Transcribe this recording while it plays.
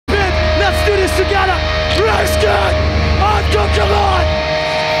together. Rested. Come on.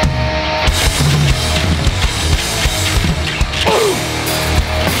 Ooh.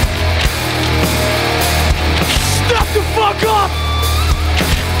 Step the fuck up.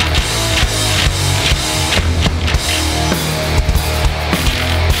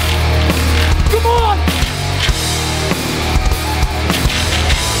 Come on.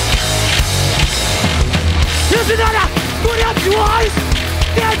 Here's another. Put up your eyes.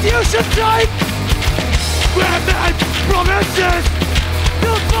 That you should take. Grab that promises.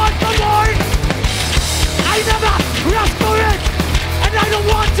 You'll find the Lord. I never asked for it, and I don't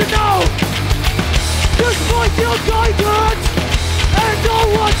want to know. This might your guidance, and I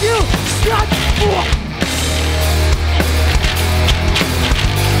want you stand for.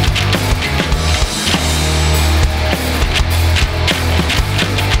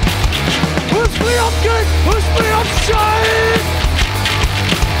 Who's me up good? Who's me up shine?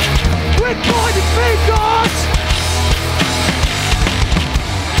 With pointed fingers.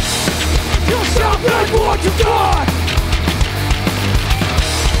 Yourself and what you've done.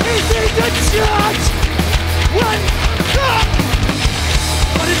 Easy to judge when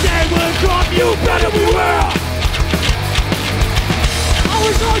but the day will come, you better beware. I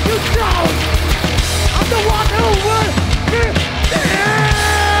was on you down. I'm the one who will be there.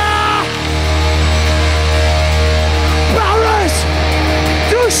 Paris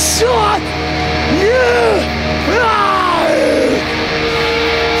to shut you out.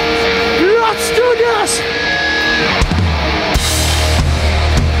 Let's do this!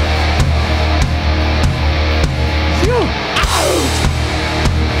 You out!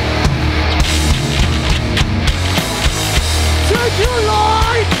 Take your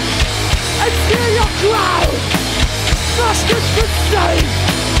line and steer your crowd! Trust it the same!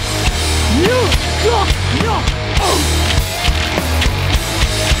 You got your own!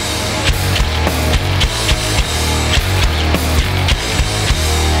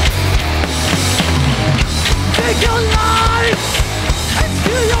 Take your life and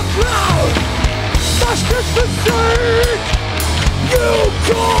steal your crowd. That's just the thing. You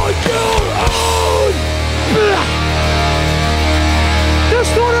call your own.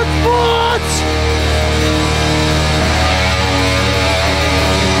 Distorted thoughts.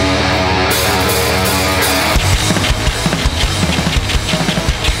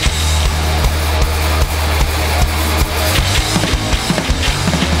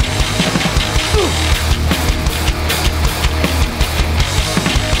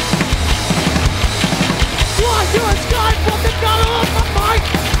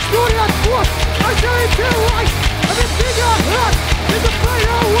 I say it too right. Everything I heard is a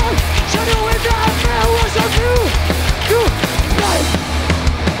player one. Shadow in the air was a new life.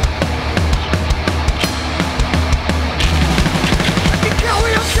 I can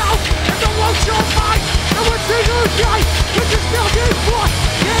carry himself and the world's your mind. And one single day, you can still get fought.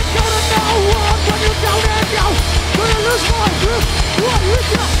 Can't go to no one when you down and down. Gonna lose my grip. What is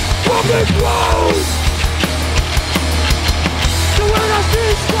that? Public road. So when I see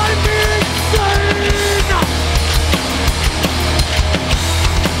it's what it means.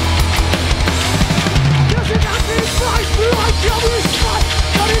 Doesn't have to fight like your spot,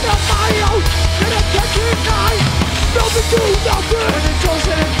 not enough my own, in a country night. Nothing to nothing, it's all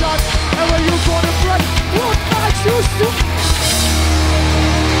said and done. And when you gonna break, what makes you so?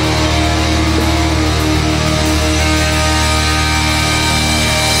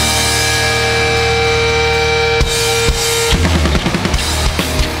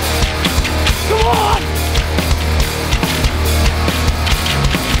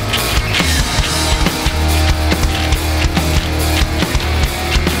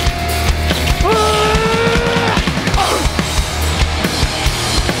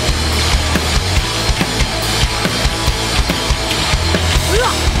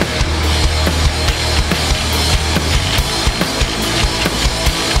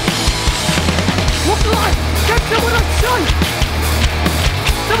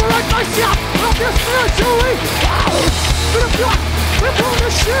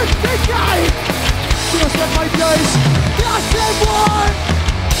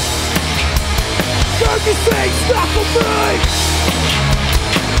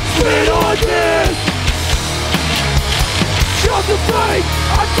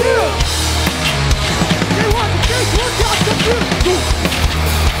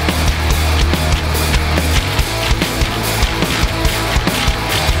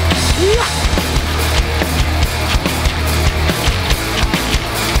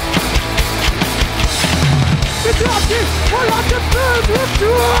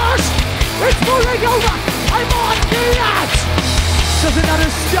 It's moving over! I'm on the edge! Doesn't matter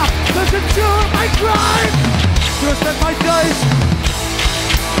stop, listen to my grind. Gonna spend my days.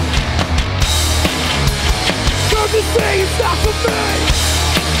 Cause this thing is not for me.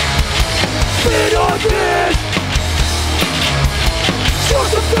 Been on this.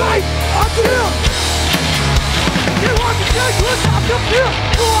 Just a fight until you want to take what's up to feel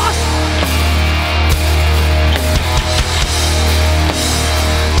lost.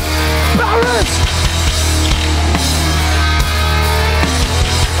 Paris.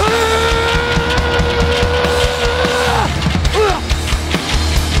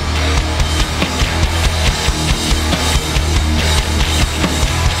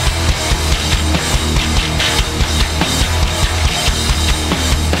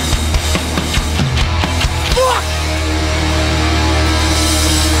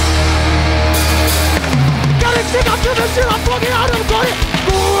 I'm fucking out of the body.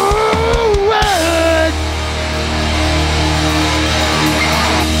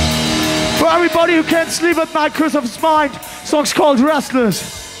 For everybody who can't sleep at night because of his mind, song's called Restless.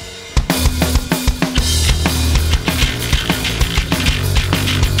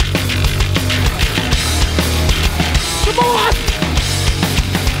 Come on!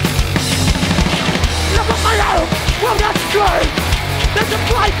 Look at my arm! Well, that's great! There's a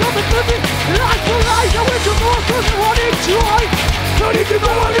flight coming to me, life to life, I wish you more cause I want to enjoy. Don't need to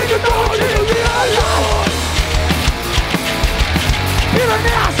know, I need to know, I need to realize. Feel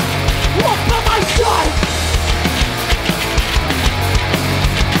an ass, walk by my side.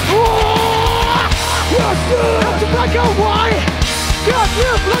 Yes, have to black out why. God,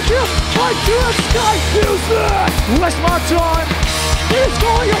 like you, fight to the sky, useless. Waste my time, it's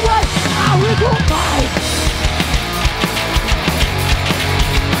going away, I will go by.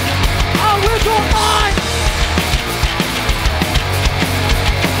 I will go mine.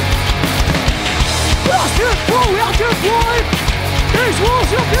 Lost it, pull out your point. These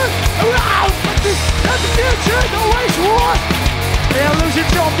walls are good around, but this and the future always was. They're losing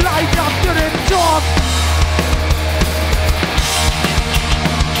job like after the job.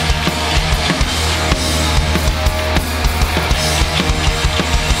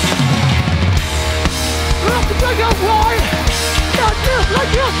 Look to take out wide.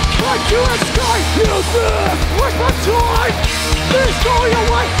 Like you, like you and sky. Useless, where's my time? Please go your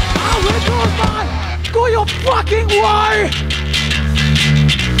way, I will go mine. Go your fucking way.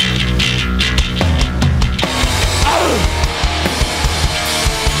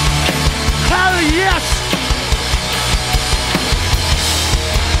 Hell yes.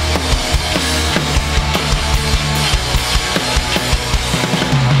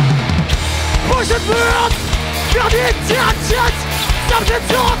 Push it world, got the intentions. Something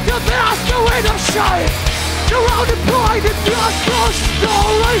talk to that's the way to shine. Around the point it just no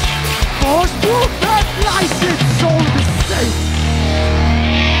stories. Most proof that lies it's all the same.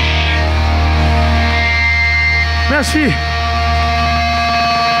 Merci.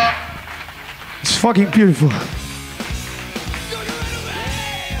 It's fucking beautiful.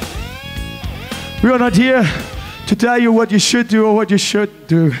 We are not here to tell you what you should do or what you shouldn't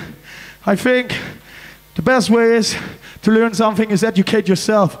do. I think the best way is to learn something is educate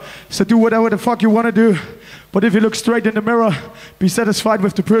yourself. So do whatever the fuck you want to do. But if you look straight in the mirror, be satisfied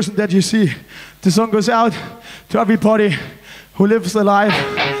with the person that you see. The song goes out to everybody who lives a life,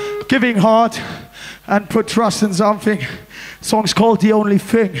 giving heart and put trust in something. The song's called The Only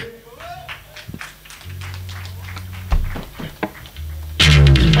Thing.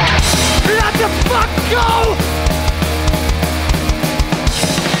 Let the fuck go!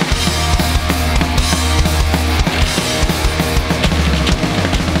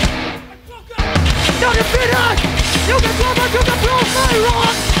 Don't defeat us! You can tell me you can prove me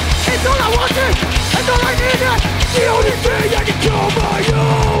wrong! It's all I wanted! It's all I needed! The only thing I can call my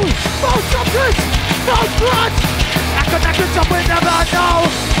own! Most substance! Most blood! I connected somewhere never know!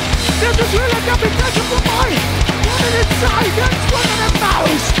 This is really a reputation for mine! Running inside and swinging a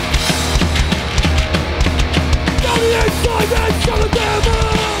mouse! On the inside and some of them!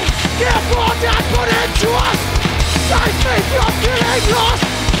 Get bought and put in trust! Side me, you're feeling lost!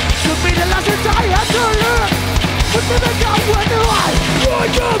 Took me the lessons I had to learn. But then I got when I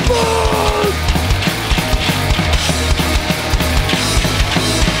like a bird.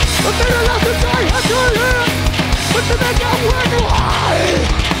 But then the lessons I had to learn. But then I got when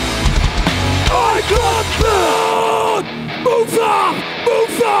I got bird. Move up,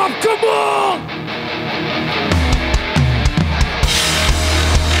 come on.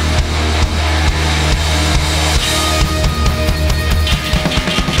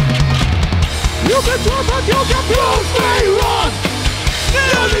 You can talk but you can prove me wrong. The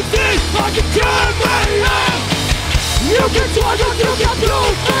only thing I can turn me on. You you can try, but you can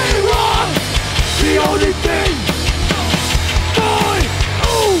prove me wrong. The only thing I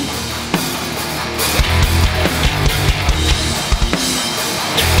own.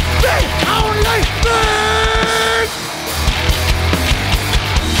 The only thing.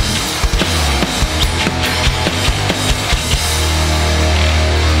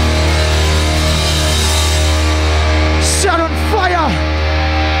 Set on fire.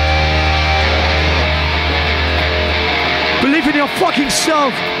 Believe in your fucking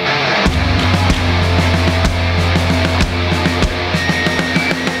self.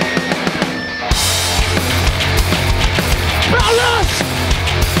 Balance.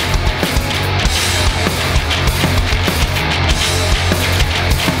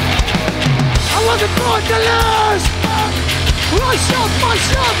 I wasn't born to lose. I shot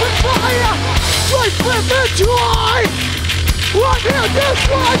myself in fire. Straight from the dry. What here this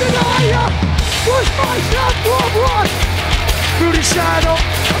one and I push myself forward. Through the shadow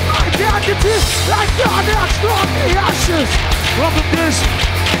of my identity, like God that's from the ashes of this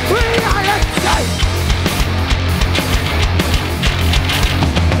reality.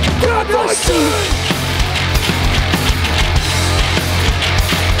 Revolution.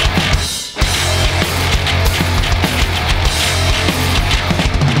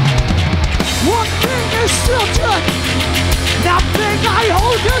 One thing is certain, nothing I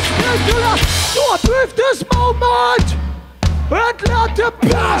hold is particular. So I breathe this moment and let the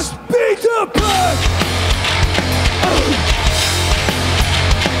past be the past.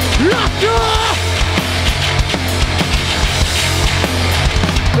 Let the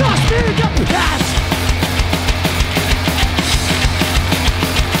past be the past.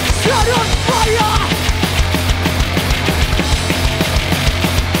 Set on fire.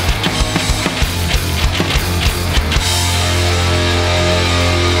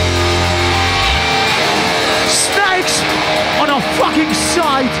 On our fucking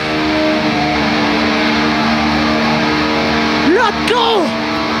side. Let go.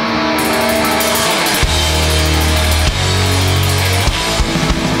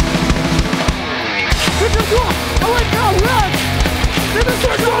 With the door, I went down red. In the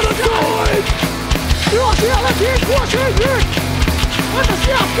circle of time. Reality is washing in. When the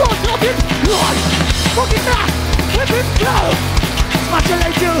self goes up in blood. Fucking back with it flow. Much a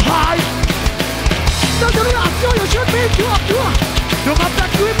little high. Don't tell me I'm sure you should be talked to. You're not back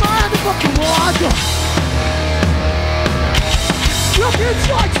to remind the fucking water. Look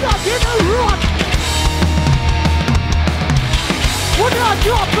inside, stuck in a rock. What are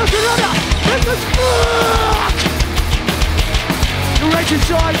you pushing on us? This is fuck. The rage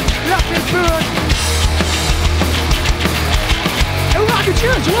inside, left me burn. And rocket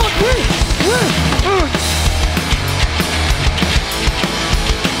cheers, what we will earn.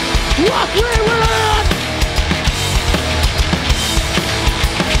 What we will earn.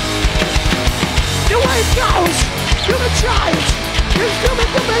 The way it goes, to the child. It's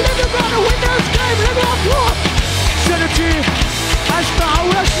coming to me, living on a Windows game, living on floor. Sanity, as far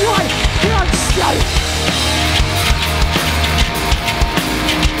as right, can't stay.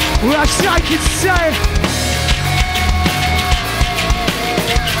 Well, I can say.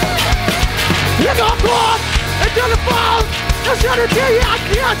 Live on board, into the phone. The sanity, I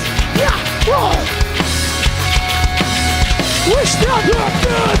can't, yeah, oh. We still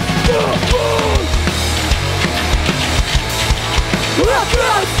have the food.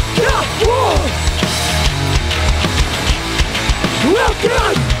 Welcome to war.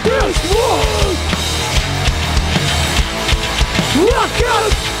 Welcome to war. Welcome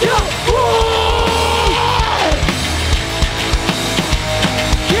to war.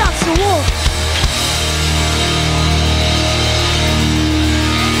 That's the war.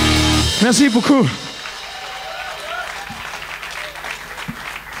 Merci beaucoup.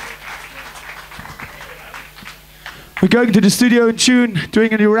 We're going to the studio in June,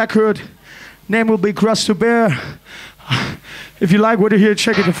 doing a new record. Name will be Cross to Bear. If you like what you hear,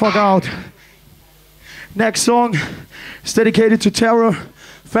 check it the fuck out. Next song is dedicated to Terror.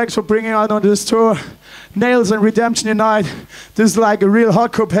 Thanks for bringing out on this tour. Nails and Redemption Unite. This is like a real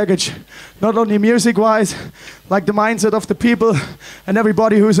hardcore package. Not only music-wise, like the mindset of the people and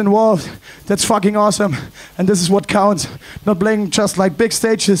everybody who's involved. That's fucking awesome. And this is what counts. Not playing just like big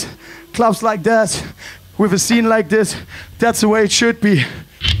stages, clubs like that. With a scene like this, that's the way it should be.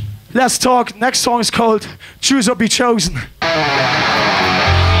 Let's talk. Next song is called Choose or Be Chosen. Come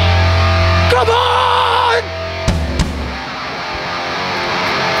on!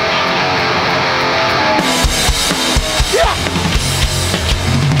 Yeah!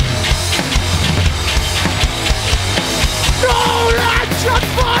 No, let's just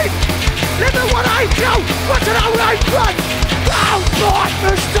fight! Live in what I you, what's an outright blood? Bound by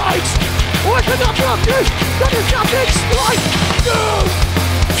mistakes. What's an uplifted? That is nothing strike.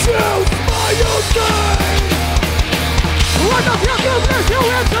 Choose my own. What of your goodness, you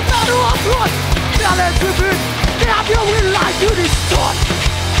is a matter of blood. Balance with it, damn you will lie to distort.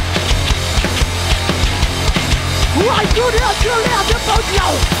 Why do they have to live about you?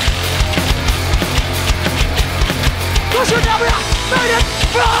 Cause you never made it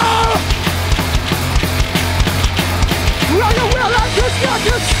through. Well, you will have to start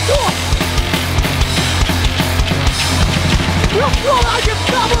to stop. You feel like you're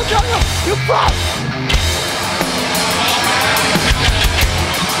double down, you fall.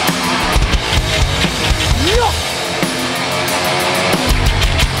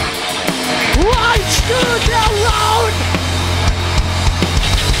 Right to the road.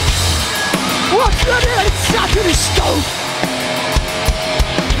 What's the inside of the stove?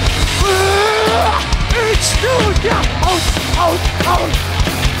 It's to the out.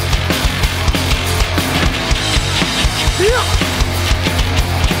 Yeah.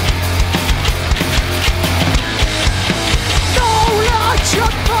 No, let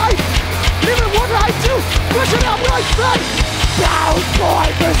your fight. Living what I do, pushing up my face. Bound by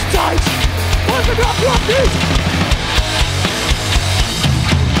mistakes. Wasn't up your feet.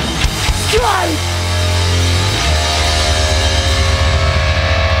 Straight.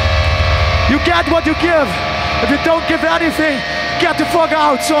 You get what you give. If you don't give anything, get the fuck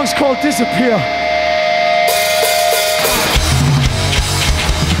out. Song's called Disappear.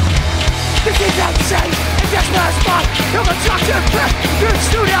 This is insane. It's just my spot. You're a toxic breath. You're a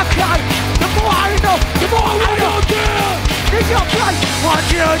studio kind. The more I know, the more I don't care. It's your place. Want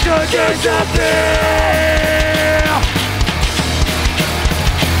you to disappear.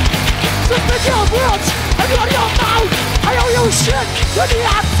 Suspend your words and run your mouth. I owe you shit to the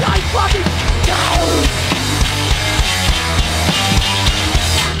outside fucking down.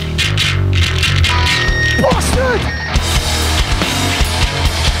 Bastard!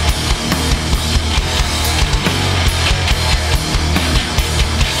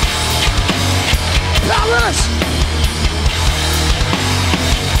 Paris!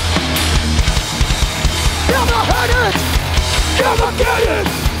 Never heard it! Never get it!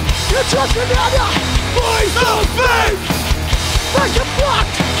 You're just another voice of faith! Like a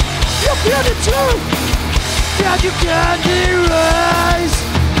blocked! You feel the truth! That you can't erase!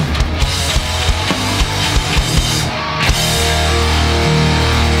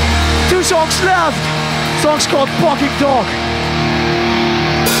 Two songs left! Song's called Barking Dog.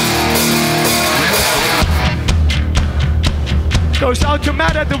 Goes out to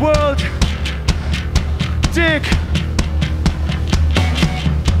mad at the world. Dick.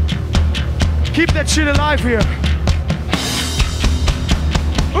 Keep that shit alive here.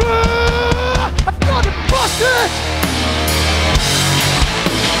 I've got to bust it!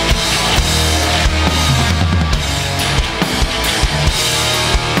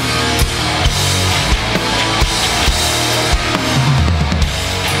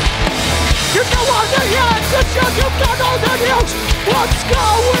 You know all the answers, just you've got all the news. What's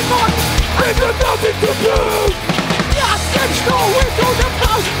going on? Ain't there nothing to do? Nothing's going to the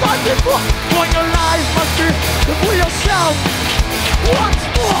house, but before what your life must be for yourself. What's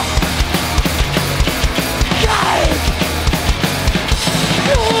more? Guys!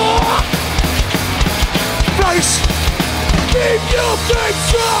 Face! Keep your face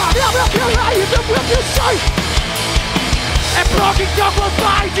on! Never feel like you can whip your sight! And Barking Dog will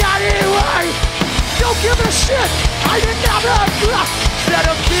find anyway! Don't give a shit! I did never bluff! Instead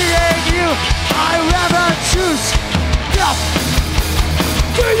of being you, I rather choose death!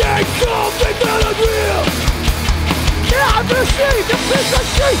 Being something that is real! Never see the piece of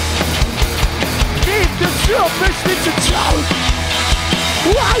shit! Keep the surface into town!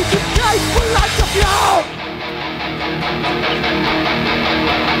 Why today for light of you?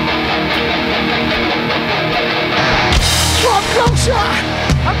 Come closer!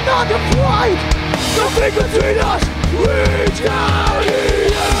 I'm not afraid! Nothing between us! Retaliate!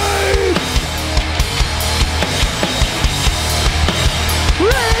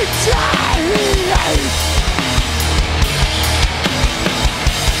 Retaliate!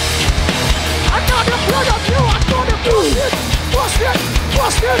 I'm not afraid of you! I'm not afraid of it! Bust it!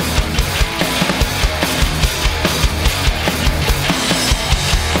 Bust it!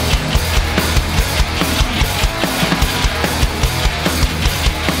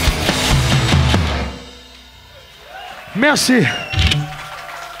 Merci.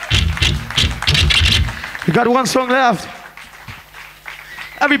 We got one song left.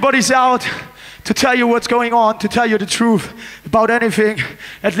 Everybody's out to tell you what's going on, to tell you the truth about anything,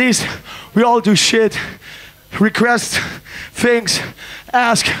 at least We all do shit. Request things.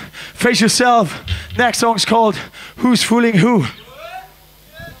 Ask. Face yourself. Next song's called Who's Fooling Who?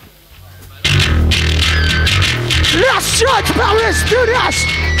 Let's judge Paris, do this!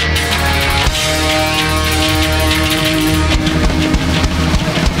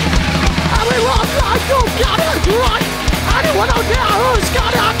 Everyone like you got it right. Anyone out there who's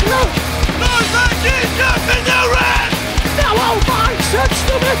got a clue? No thinking in the red. Now all minds and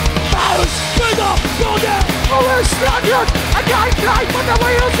stupid mouths with a building. Overstand it. I can't play but the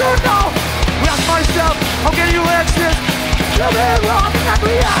way you do now. Ask myself, how can you exist? You be wrong in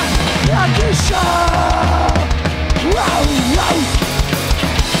every act. And you show. Wow, wow.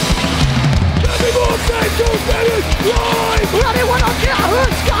 Everyone thinks you get it right. Anyone out there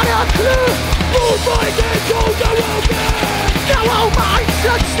who's got a clue? Who's minded to the romance? Now all minds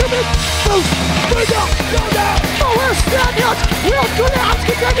and stupid mouths with a building. Overstand it. We'll do that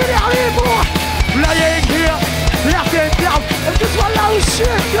to get it out anymore. Laying here, left and down, and just one low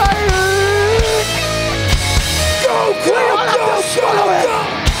shit, guys. Go clear, go swallow it.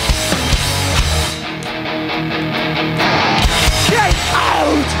 Get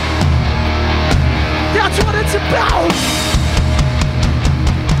out. That's what it's about.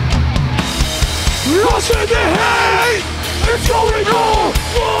 Lost in the hate. It's going on.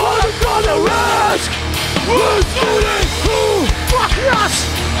 What I'm gonna risk. Who's fooling who? Fuck us.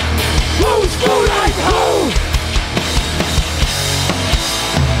 Who's fooling who?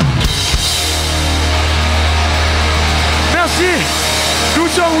 Merci. Do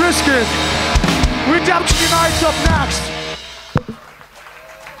some risking. Redemption Unite's up next.